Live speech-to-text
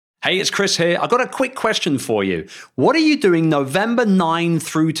Hey, it's Chris here. I've got a quick question for you. What are you doing November 9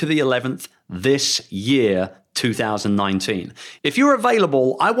 through to the 11th this year, 2019? If you're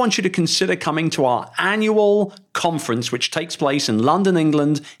available, I want you to consider coming to our annual conference, which takes place in London,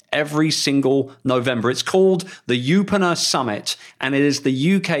 England, every single November. It's called the Youpreneur Summit, and it is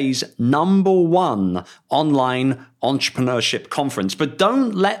the UK's #1 online entrepreneurship conference. But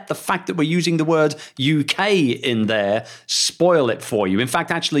don't let the fact that we're using the word UK in there spoil it for you. In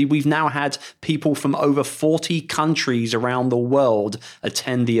fact, actually, we've now had people from over 40 countries around the world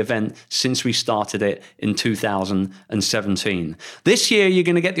attend the event since we started it in 2017. This year, you're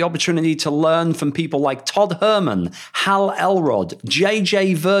going to get the opportunity to learn from people like Todd Herman, Hal Elrod,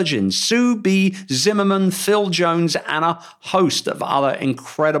 JJ Virgin, Sue B. Zimmerman, Phil Jones, and a host of other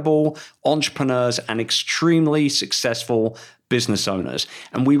incredible entrepreneurs and extremely successful business owners.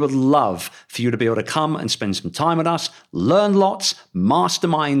 And we would love for you to be able to come and spend some time with us, learn lots,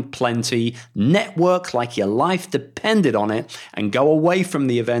 mastermind plenty, network like your life depended on it, and go away from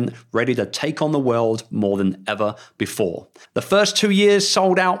the event ready to take on the world more than ever before. The first 2 years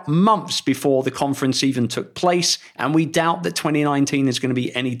sold out months before the conference even took place, and we doubt that 2019 is going to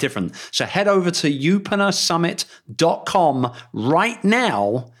be any different. So head over to youpreneursummit.com right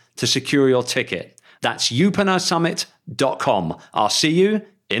now to secure your ticket. That's youpreneursummit.com. I'll see you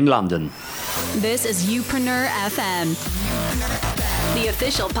in London. This is Youpreneur FM, the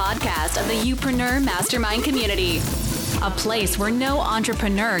official podcast of the Youpreneur Mastermind community. A place where no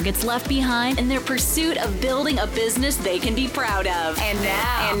entrepreneur gets left behind in their pursuit of building a business they can be proud of. And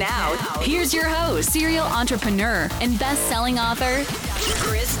now, here's your host, serial entrepreneur and best-selling author,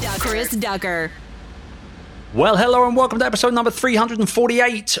 Chris Ducker. Well, hello and welcome to episode number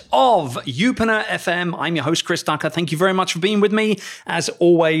 348 of Youpreneur FM. I'm your host, Chris Ducker. Thank you very much for being with me. As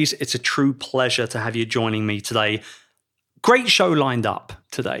always, it's a true pleasure to have you joining me today. Great show lined up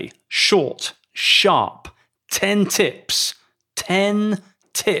today. Short, sharp, 10 tips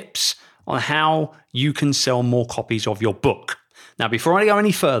on how you can sell more copies of your book. Now, before I go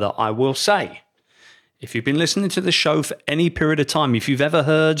any further, I will say, if you've been listening to the show for any period of time, if you've ever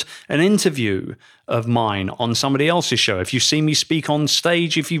heard an interview of mine on somebody else's show, if you've seen me speak on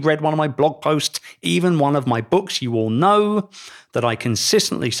stage, if you've read one of my blog posts, even one of my books, you will know that I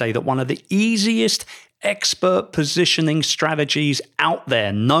consistently say that one of the easiest expert positioning strategies out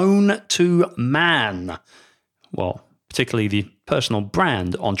there, known to man, well, particularly the personal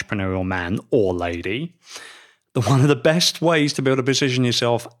brand entrepreneurial man or lady, one of the best ways to be able to position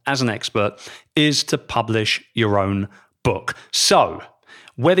yourself as an expert is to publish your own book. So,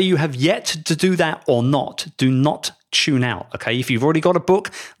 whether you have yet to do that or not, do not tune out, okay? If you've already got a book,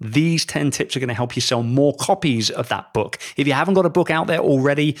 these 10 tips are going to help you sell more copies of that book. If you haven't got a book out there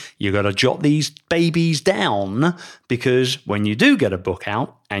already, you've got to jot these babies down, because when you do get a book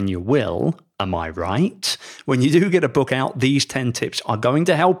out, and you will, am I right? When you do get a book out, these 10 tips are going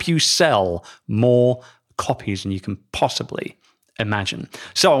to help you sell more copies than you can possibly imagine.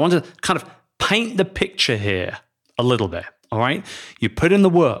 So I want to kind of paint the picture here a little bit, all right? You put in the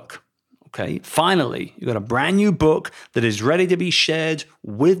work, okay? Finally, you've got a brand new book that is ready to be shared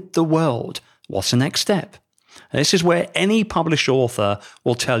with the world. What's the next step? And this is where any published author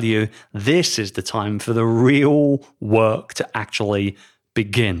will tell you this is the time for the real work to actually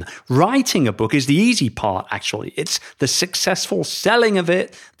begin. Writing a book is the easy part, actually. It's the successful selling of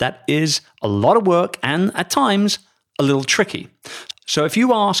it that is a lot of work and at times a little tricky. So if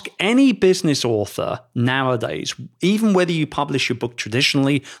you ask any business author nowadays, even whether you publish your book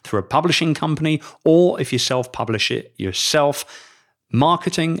traditionally through a publishing company or if you self-publish it yourself,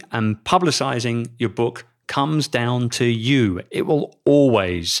 marketing and publicizing your book comes down to you. It will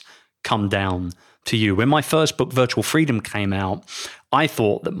always come down to you. When my first book, Virtual Freedom, came out, I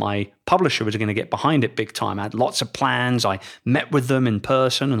thought that my publisher was going to get behind it big time. I had lots of plans. I met with them in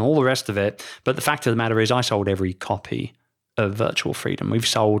person and all the rest of it. But the fact of the matter is I sold every copy of Virtual Freedom. We've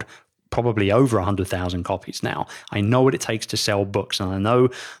sold probably over 100,000 copies now. I know what it takes to sell books. And I know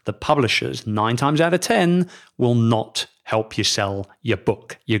the publishers, 9 times out of 10, will not help you sell your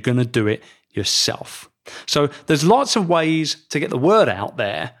book. You're going to do it yourself. So there's lots of ways to get the word out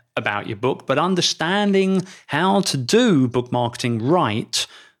there about your book, but understanding how to do book marketing right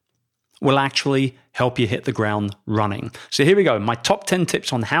will actually help you hit the ground running. So here we go. My top 10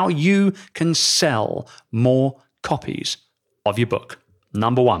 tips on how you can sell more copies of your book.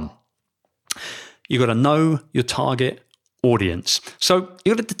 Number 1, you've got to know your target audience. So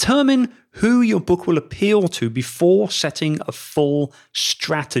you've got to determine who your book will appeal to before setting a full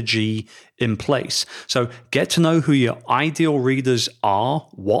strategy in place. So get to know who your ideal readers are,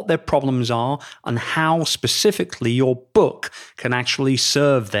 what their problems are, and how specifically your book can actually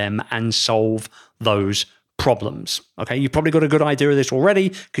serve them and solve those problems. Okay, you've probably got a good idea of this already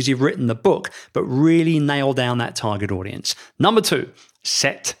because you've written the book, but really nail down that target audience. Number 2,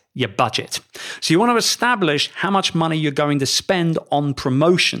 set your budget. So you want to establish how much money you're going to spend on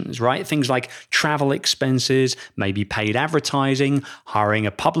promotions, right? Things like travel expenses, maybe paid advertising, hiring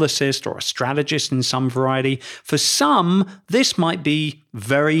a publicist or a strategist in some variety. For some, this might be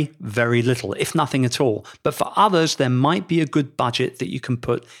very, very little, if nothing at all. But for others, there might be a good budget that you can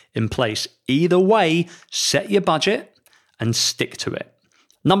put in place. Either way, set your budget and stick to it.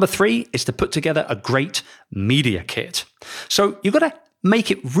 Number 3 is to put together a great media kit. So you've got to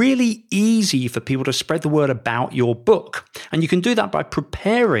make it really easy for people to spread the word about your book. And you can do that by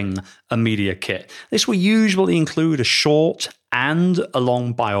preparing a media kit. This will usually include a short and a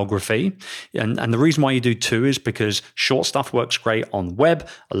long biography. And the reason why you do 2 is because short stuff works great on web.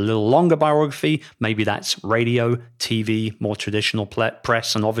 A little longer biography, maybe that's radio, TV, more traditional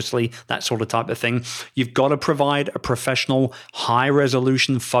press, and obviously that sort of type of thing. You've got to provide a professional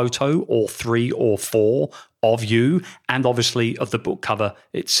high-resolution photo, or 3 or 4, of you and obviously of the book cover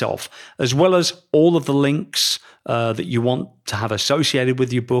itself, as well as all of the links that you want to have associated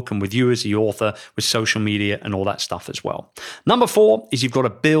with your book and with you as the author, with social media and all that stuff as well. Number 4 is you've got to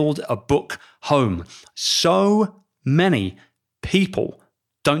build a book home. So many people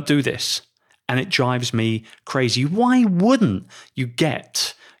don't do this, and it drives me crazy. Why wouldn't you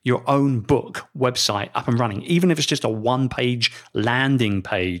get your own book website up and running, even if it's just a one-page landing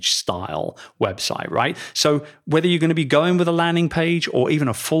page style website, right? So whether you're going to be going with a landing page or even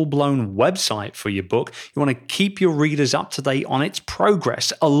a full-blown website for your book, you want to keep your readers up to date on its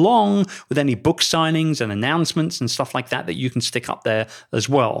progress, along with any book signings and announcements and stuff like that you can stick up there as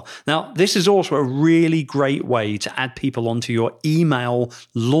well. Now, this is also a really great way to add people onto your email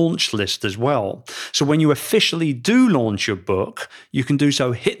launch list as well. So when you officially do launch your book, you can do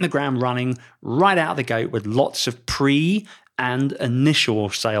so hitting the ground running right out of the gate with lots of pre and initial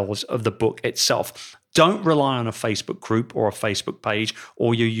sales of the book itself. Don't rely on a Facebook group or a Facebook page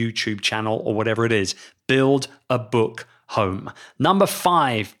or your YouTube channel or whatever it is. Build a book home. Number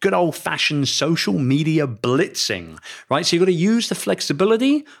 5, good old-fashioned social media blitzing, right? So you've got to use the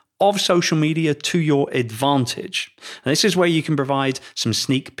flexibility of social media to your advantage. And this is where you can provide some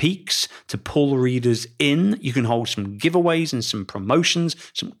sneak peeks to pull readers in. You can hold some giveaways and some promotions,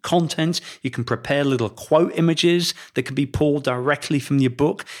 some content. You can prepare little quote images that can be pulled directly from your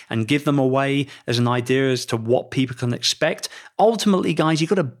book and give them away as an idea as to what people can expect. Ultimately, guys,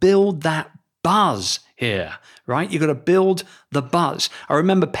 you've got to build that buzz here, right? You've got to build the buzz. I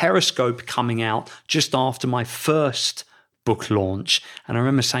remember Periscope coming out just after my first book launch, and I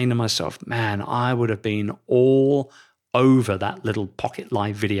remember saying to myself, man, I would have been all over that little Pocket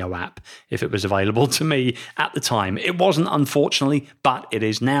Live video app if it was available to me at the time. It wasn't, unfortunately, but it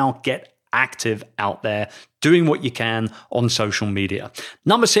is now. Get active out there, doing what you can on social media.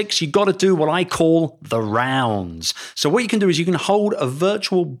 Number 6, you've got to do what I call the rounds. So what you can do is you can hold a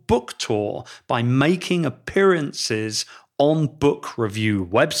virtual book tour by making appearances on book review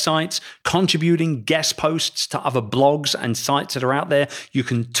websites, contributing guest posts to other blogs and sites that are out there. You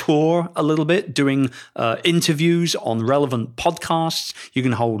can tour a little bit, doing interviews on relevant podcasts. You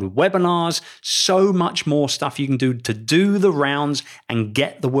can hold webinars, so much more stuff you can do to do the rounds and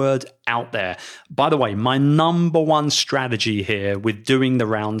get the word out there. By the way, my number 1 strategy here with doing the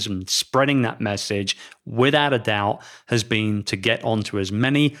rounds and spreading that message, without a doubt, has been to get onto as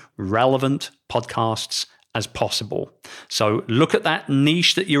many relevant podcasts as possible. So look at that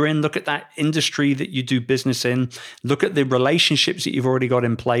niche that you're in, look at that industry that you do business in, look at the relationships that you've already got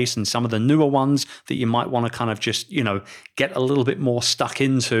in place and some of the newer ones that you might want to kind of just, get a little bit more stuck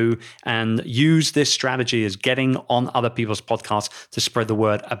into, and use this strategy as getting on other people's podcasts to spread the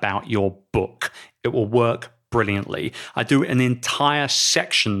word about your book. It will work brilliantly. I do an entire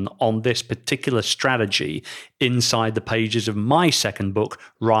section on this particular strategy inside the pages of my second book,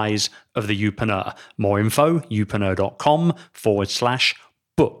 Rise of the Youpreneur. More info,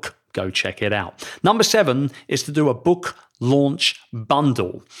 youpreneur.com/book. Go check it out. Number 7 is to do a book launch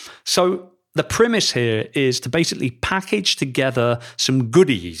bundle. So the premise here is to basically package together some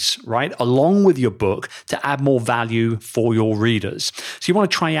goodies, right, along with your book to add more value for your readers. So you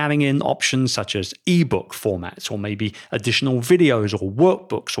want to try adding in options such as ebook formats, or maybe additional videos or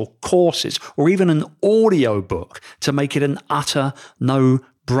workbooks or courses, or even an audio book to make it an utter no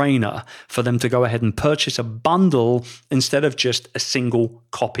no-brainer for them to go ahead and purchase a bundle instead of just a single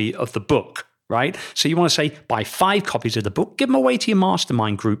copy of the book. Right? So you want to say, buy 5 copies of the book, give them away to your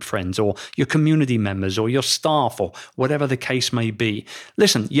mastermind group friends or your community members or your staff or whatever the case may be.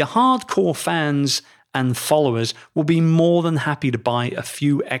 Listen, your hardcore fans and followers will be more than happy to buy a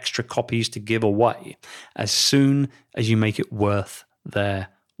few extra copies to give away as soon as you make it worth their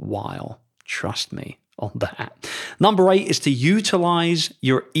while. Trust me on that. Number 8 is to utilize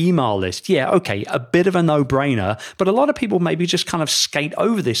your email list. Yeah, okay, a bit of a no-brainer, but a lot of people maybe just kind of skate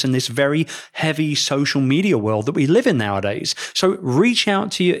over this in this very heavy social media world that we live in nowadays. So reach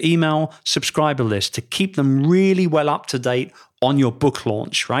out to your email subscriber list to keep them really well up to date on your book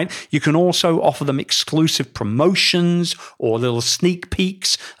launch, right? You can also offer them exclusive promotions or little sneak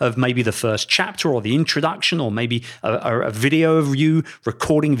peeks of maybe the first chapter or the introduction or maybe a video of you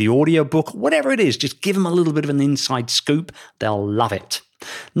recording the audiobook, whatever it is. Just give them a little bit of an inside scoop. They'll love it.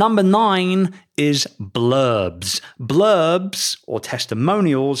 Number 9 is blurbs. Blurbs or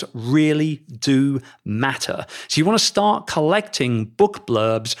testimonials really do matter. So you want to start collecting book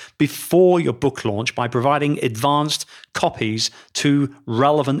blurbs before your book launch by providing advanced copies to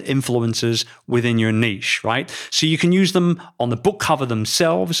relevant influencers within your niche, right? So you can use them on the book cover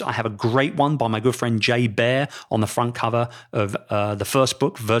themselves. I have a great one by my good friend Jay Baer on the front cover of the first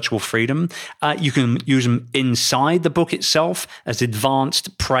book, Virtual Freedom. You can use them inside the book itself as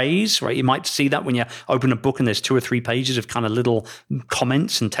advanced praise, right? You might see that when you open a book and there's 2 or 3 pages of kind of little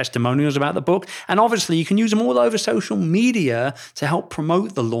comments and testimonials about the book. And obviously you can use them all over social media to help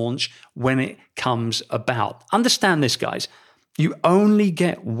promote the launch when it comes about. Understand this, guys. You only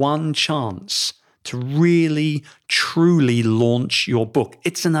get one chance to really, truly launch your book.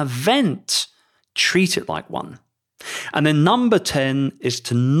 It's an event. Treat it like one. And then number 10 is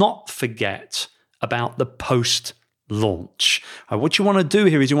to not forget about the post-launch. What you want to do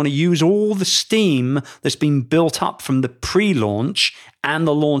here is you want to use all the steam that's been built up from the pre-launch and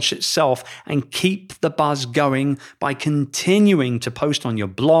the launch itself and keep the buzz going by continuing to post on your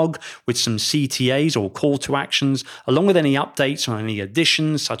blog with some CTAs or call to actions, along with any updates on any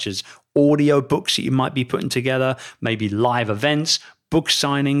additions such as audio books that you might be putting together, maybe live events, book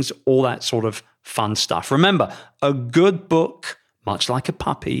signings, all that sort of fun stuff. Remember, a good book, much like a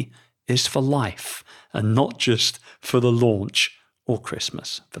puppy, is for life and not just for the launch or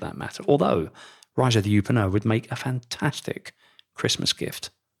Christmas for that matter. Although Rise of the Youpreneur would make a fantastic Christmas gift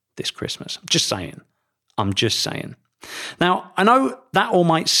this Christmas. I'm just saying. Now, I know that all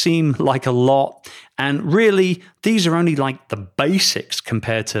might seem like a lot, and really, these are only like the basics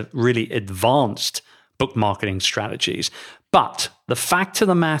compared to really advanced book marketing strategies. But the fact of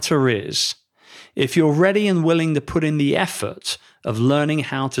the matter is, if you're ready and willing to put in the effort of learning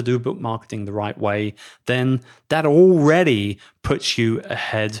how to do book marketing the right way, then that already puts you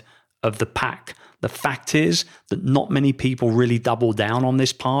ahead of the pack. The fact is that not many people really double down on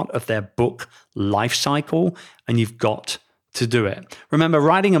this part of their book life cycle, and you've got to do it. Remember,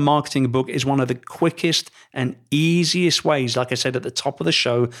 writing and marketing a book is one of the quickest and easiest ways, like I said at the top of the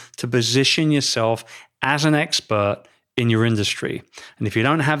show, to position yourself as an expert in your industry. And if you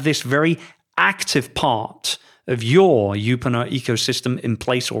don't have this very active part of your Youpreneur ecosystem in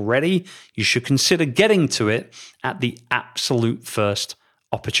place already, you should consider getting to it at the absolute first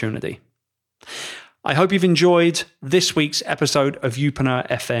opportunity. I hope you've enjoyed this week's episode of Youpreneur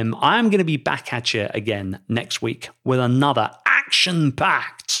FM. I'm going to be back at you again next week with another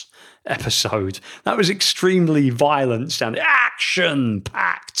action-packed episode. That was extremely violent sounding.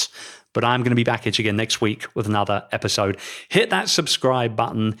 Action-packed. But I'm going to be back at you again next week with another episode. Hit that subscribe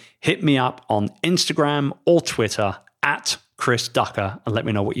button. Hit me up on Instagram or Twitter at Chris Ducker and let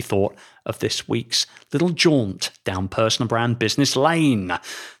me know what you thought of this week's little jaunt down personal brand business lane.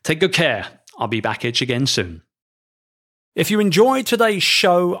 Take good care. I'll be back at you again soon. If you enjoyed today's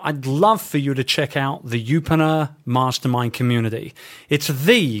show, I'd love for you to check out the Youpreneur Mastermind community. It's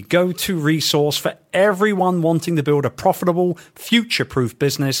the go-to resource for everyone wanting to build a profitable, future-proof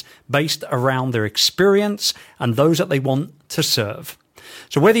business based around their experience and those that they want to serve.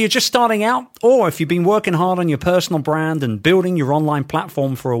 So whether you're just starting out or if you've been working hard on your personal brand and building your online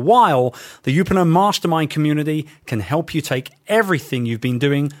platform for a while, the Youpreneur Mastermind community can help you take everything you've been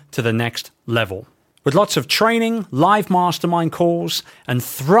doing to the next level. With lots of training, live mastermind calls, and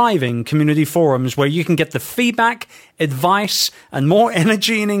thriving community forums where you can get the feedback, advice, and more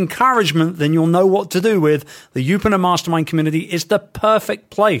energy and encouragement than you'll know what to do with, the Youpreneur Mastermind community is the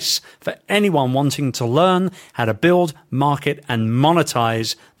perfect place for anyone wanting to learn how to build, market, and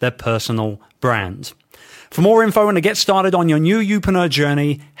monetize their personal brand. For more info and to get started on your new Youpreneur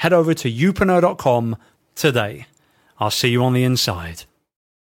journey, head over to youpreneur.com today. I'll see you on the inside.